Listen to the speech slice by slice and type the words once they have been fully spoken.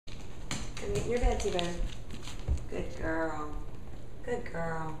Come get in your bed, T-Bird. Good girl. Good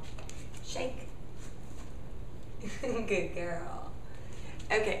girl. Shake. Good girl.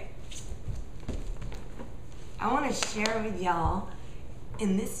 Okay. I want to share with y'all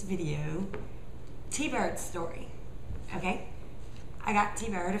in this video T-Bird's story. Okay? I got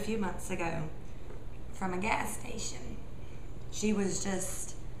T-Bird a few months ago from a gas station. She was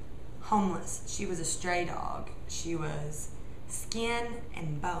just homeless. She was a stray dog. She was skin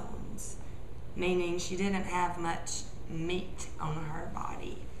and bones, meaning she didn't have much meat on her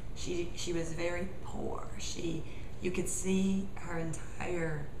body. She was very poor. You could see her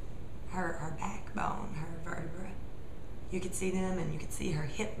entire her backbone, her vertebra. You could see them, and you could see her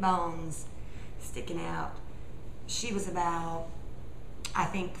hip bones sticking out. She was about, I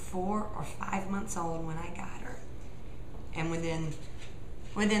think, 4 or 5 months old when I got her. And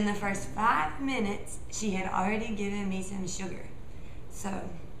within the first 5 minutes, she had already given me some sugar. So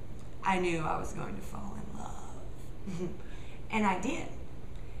I knew I was going to fall in love. And I did.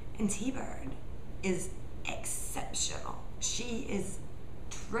 And T-Bird is exceptional. She is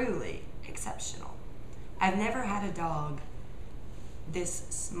truly exceptional. I've never had a dog this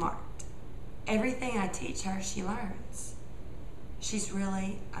smart. Everything I teach her, she learns. She's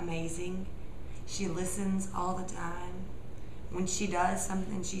really amazing. She listens all the time. When she does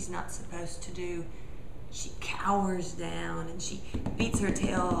something she's not supposed to do, she cowers down and she beats her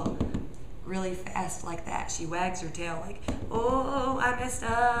tail really fast like that. She wags her tail like, oh, I messed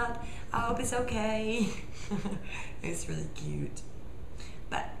up. I hope it's okay. It's really cute.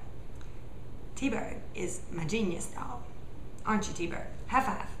 But T-Bird is my genius dog. Aren't you, T-Bird? High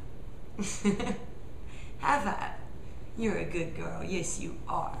five. High five. You're a good girl. Yes, you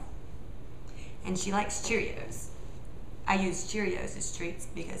are. And she likes Cheerios. I use Cheerios as treats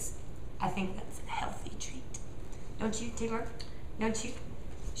because I think that's a healthy treat. Don't you, T-Bird? Don't you?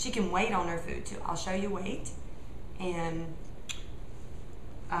 She can wait on her food too. I'll show you wait. And,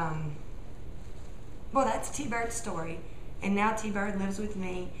 well, that's T-Bird's story. And now T-Bird lives with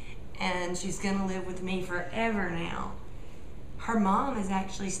me, and she's gonna live with me forever now. Her mom is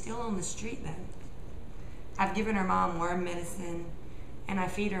actually still on the street though. I've given her mom worm medicine, and I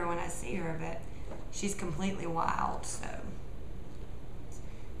feed her when I see her, but she's completely wild, so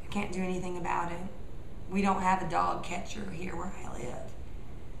I can't do anything about it. We don't have a dog catcher here where I live.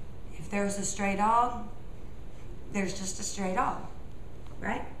 If there's a stray dog, there's just a stray dog.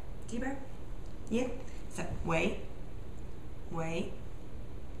 Right, T-Bird? Yeah? So, wait. Wait.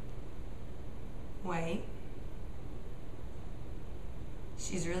 Wait.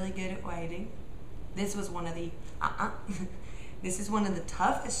 She's really good at waiting. This was one of the, This is one of the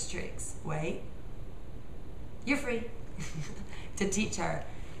toughest tricks. Wait. You're free. To teach her,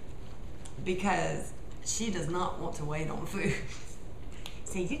 because she does not want to wait on food.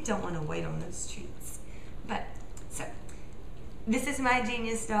 So you don't want to wait on those treats. But, so, this is my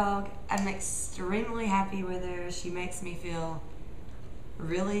genius dog. I'm extremely happy with her. She makes me feel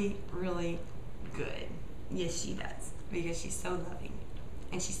really, really good. Yes, she does. Because she's so loving.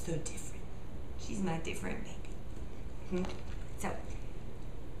 And she's so different. She's my different baby. So,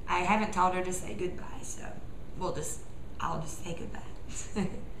 I haven't taught her to say goodbye, so I'll just say goodbye.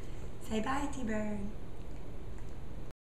 Say bye, T-Bird.